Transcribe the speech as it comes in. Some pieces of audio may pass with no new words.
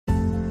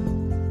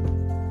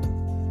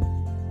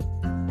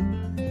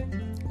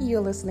you're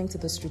listening to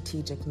the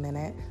Strategic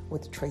Minute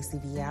with Tracy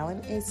V. Allen,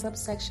 a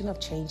subsection of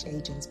Change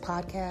Agents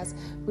podcast,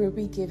 where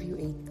we give you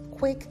a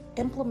quick,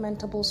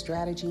 implementable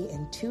strategy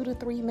in 2 to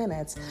 3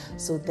 minutes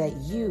so that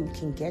you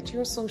can get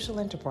your social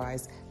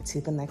enterprise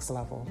to the next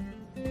level.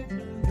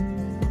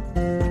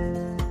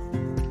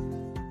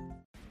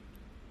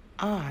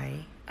 I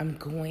am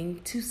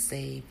going to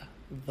save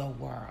the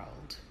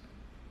world.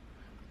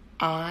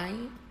 I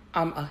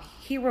am a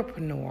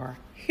heropreneur.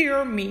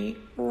 Hear me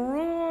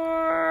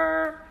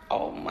roar.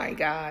 Oh my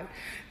God.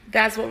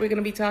 That's what we're going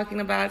to be talking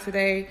about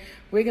today.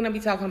 We're going to be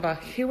talking about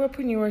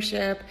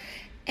heropreneurship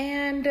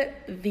and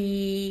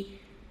the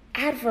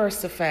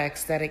adverse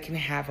effects that it can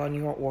have on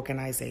your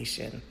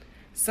organization.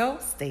 So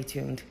stay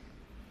tuned.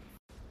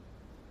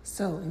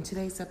 So in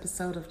today's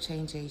episode of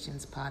Change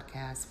Agents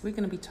podcast, we're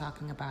going to be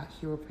talking about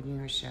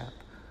heropreneurship.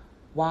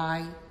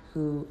 Why,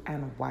 who,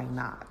 and why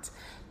not?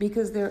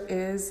 Because there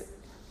is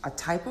a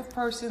type of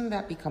person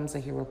that becomes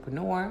a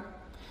heropreneur.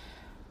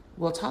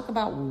 We'll talk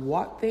about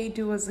what they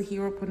do as a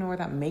heropreneur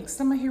that makes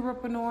them a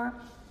heropreneur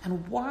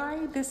and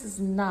why this is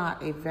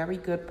not a very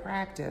good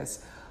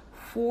practice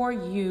for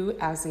you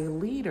as a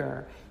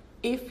leader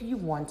if you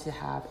want to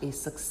have a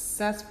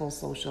successful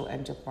social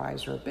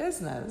enterprise or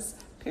business,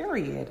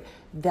 period,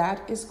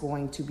 that is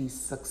going to be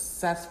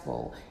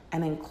successful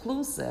and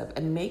inclusive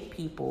and make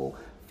people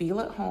feel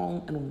at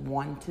home and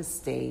want to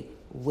stay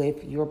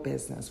with your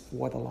business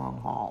for the long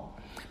haul.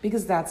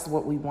 Because that's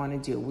what we want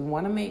to do. We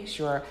want to make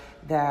sure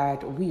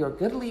that we are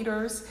good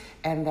leaders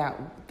and that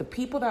the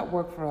people that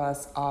work for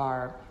us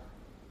are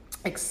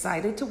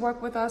excited to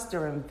work with us.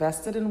 They're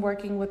invested in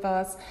working with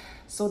us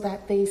so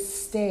that they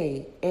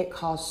stay. It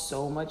costs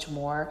so much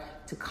more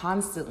to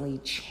constantly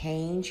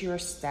change your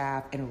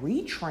staff and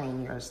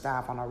retrain your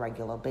staff on a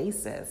regular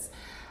basis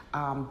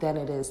than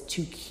it is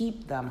to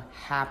keep them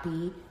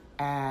happy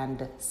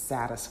and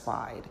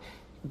satisfied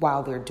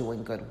while they're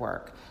doing good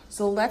work.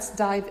 So let's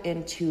dive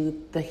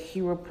into the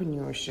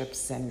heropreneurship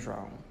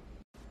syndrome.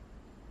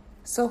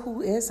 So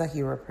who is a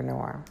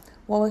heropreneur?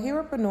 Well, a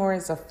heropreneur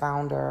is a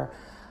founder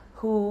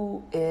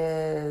who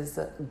is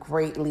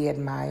greatly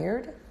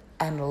admired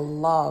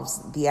and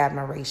loves the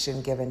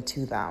admiration given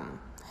to them.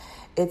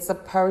 It's a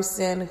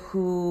person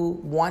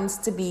who wants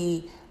to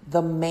be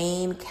the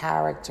main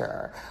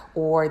character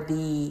or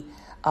the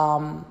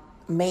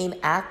main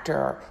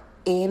actor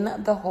in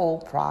the whole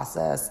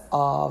process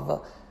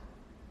of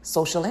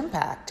social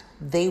impact.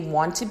 They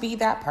want to be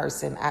that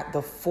person at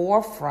the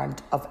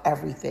forefront of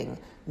everything,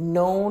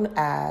 known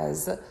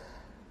as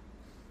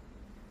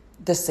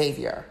the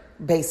savior,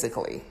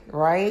 basically,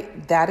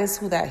 right? That is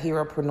who that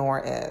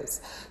heropreneur is.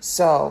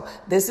 So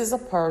this is a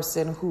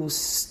person who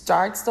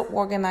starts the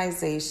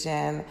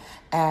organization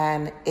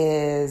and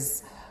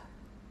is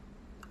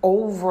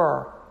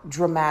over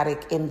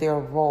dramatic in their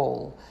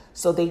role.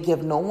 So they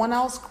give no one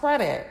else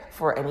credit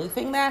for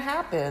anything that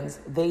happens.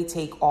 They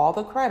take all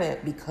the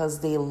credit because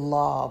they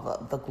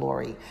love the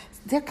glory.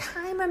 They're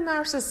kind of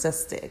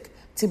narcissistic,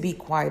 to be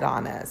quite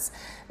honest.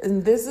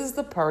 And this is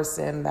the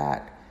person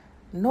that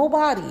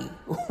nobody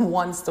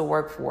wants to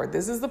work for.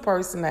 This is the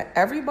person that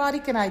everybody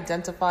can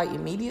identify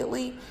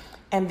immediately,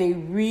 and they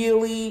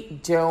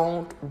really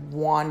don't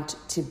want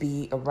to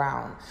be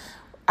around.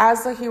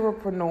 As a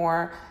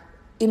heropreneur,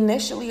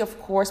 initially,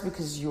 of course,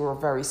 because you're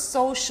very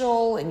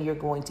social and you're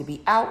going to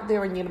be out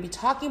there and you're going to be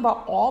talking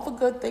about all the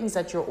good things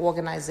that your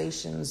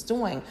organization is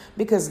doing.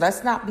 Because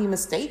let's not be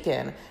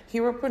mistaken,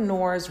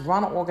 heropreneurs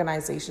run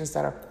organizations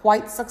that are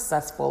quite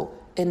successful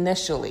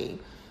initially.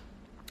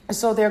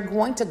 So they're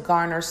going to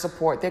garner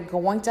support. They're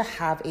going to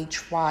have a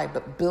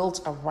tribe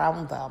built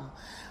around them.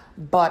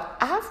 But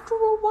after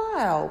a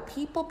while,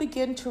 people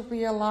begin to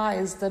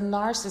realize the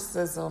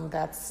narcissism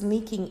that's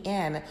sneaking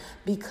in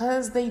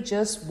because they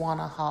just want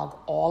to hog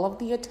all of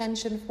the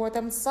attention for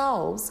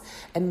themselves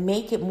and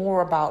make it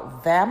more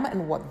about them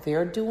and what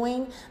they're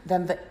doing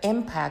than the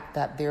impact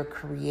that they're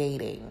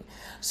creating.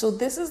 So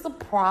this is the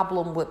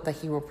problem with the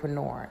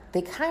heropreneur.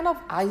 They kind of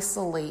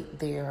isolate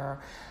their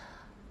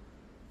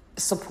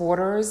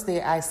supporters,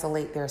 they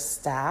isolate their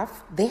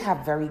staff. They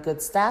have very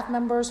good staff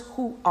members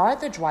who are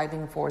the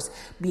driving force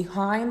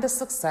behind the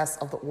success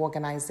of the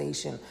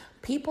organization.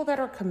 People that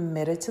are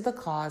committed to the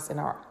cause and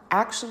are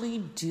actually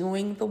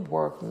doing the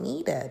work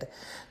needed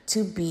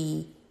to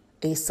be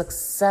a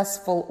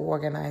successful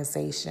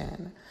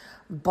organization.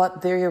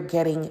 But they're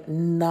getting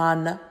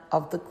none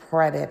of the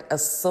credit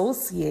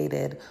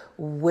associated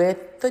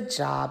with the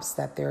jobs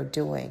that they're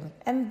doing.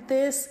 And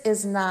this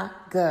is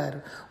not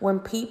good. When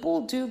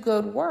people do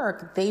good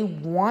work, they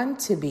want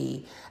to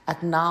be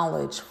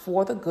acknowledged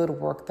for the good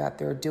work that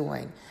they're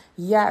doing.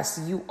 Yes,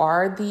 you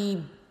are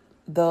the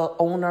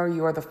owner,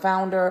 you're the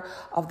founder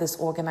of this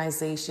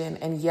organization.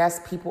 And yes,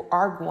 people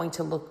are going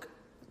to look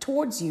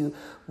towards you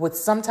with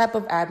some type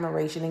of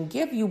admiration and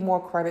give you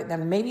more credit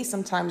than maybe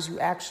sometimes you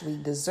actually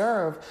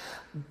deserve.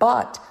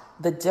 But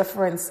the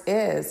difference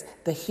is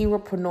the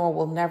heropreneur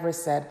will never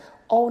said,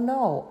 oh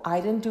no, I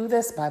didn't do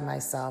this by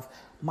myself.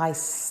 My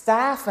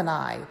staff and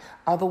I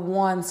are the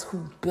ones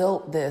who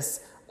built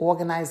this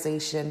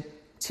organization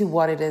to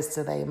what it is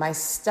today. My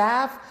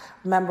staff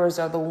members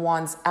are the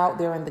ones out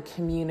there in the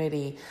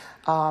community,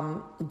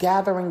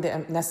 gathering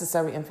the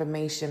necessary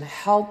information,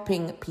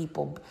 helping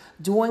people,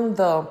 doing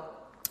the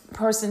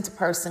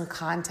person-to-person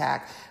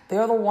contact.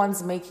 They're the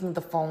ones making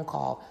the phone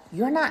call.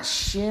 You're not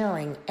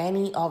sharing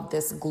any of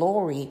this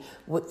glory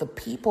with the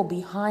people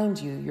behind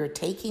you. You're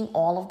taking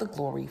all of the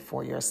glory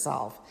for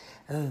yourself.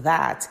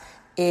 That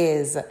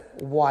is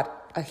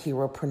what a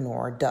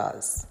heropreneur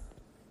does.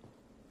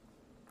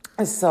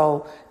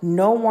 So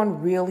no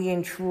one really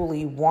and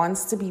truly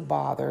wants to be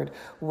bothered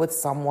with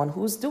someone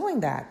who's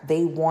doing that.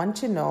 They want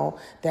to know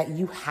that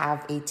you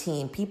have a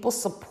team. People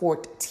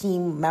support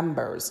team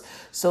members.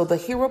 So the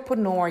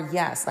heropreneur,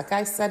 yes, like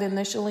I said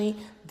initially,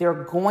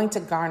 they're going to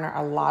garner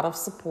a lot of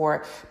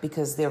support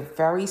because they're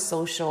very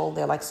social.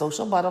 They're like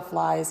social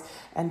butterflies,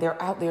 and they're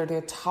out there.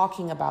 They're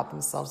talking about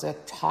themselves. They're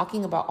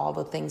talking about all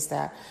the things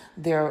that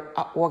their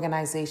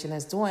organization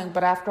is doing.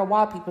 But after a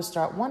while, people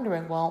start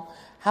wondering, well,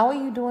 how are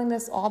you doing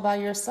this all by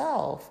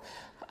yourself?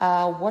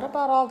 What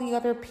about all the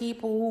other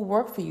people who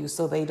work for you?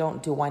 So they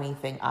don't do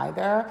anything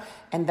either.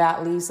 And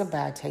that leaves a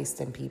bad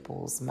taste in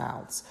people's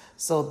mouths.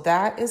 So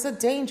that is a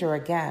danger,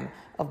 again,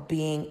 of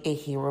being a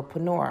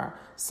heropreneur.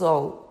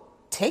 So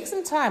take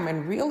some time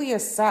and really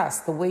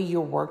assess the way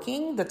you're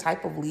working, the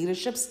type of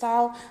leadership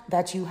style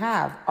that you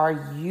have.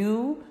 Are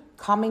you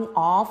coming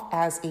off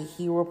as a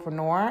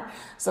heropreneur?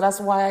 So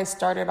that's why I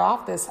started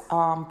off this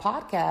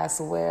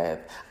podcast with,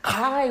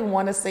 I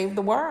want to save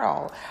the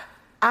world.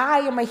 I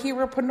am a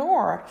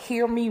heropreneur.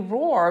 Hear me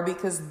roar,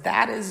 because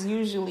that is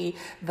usually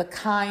the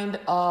kind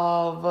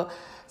of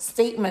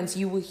statements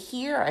you will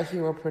hear a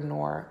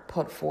heropreneur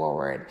put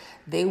forward.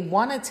 They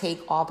want to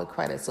take all the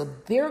credit. So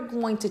they're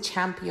going to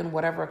champion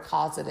whatever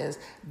cause it is.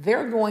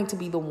 They're going to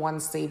be the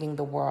ones saving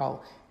the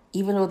world,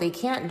 even though they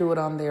can't do it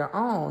on their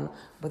own,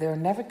 but they're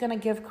never going to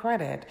give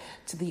credit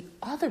to the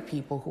other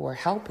people who are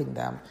helping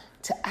them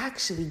to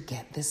actually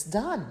get this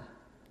done.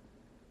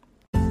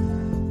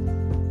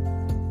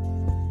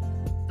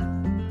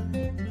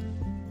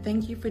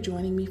 Thank you for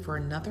joining me for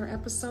another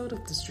episode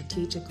of The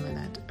Strategic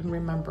Minute. And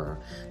remember,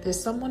 there's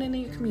someone in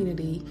your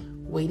community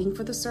waiting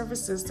for the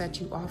services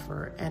that you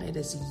offer, and it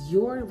is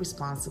your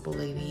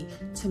responsibility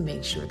to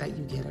make sure that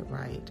you get it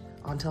right.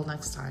 Until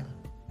next time.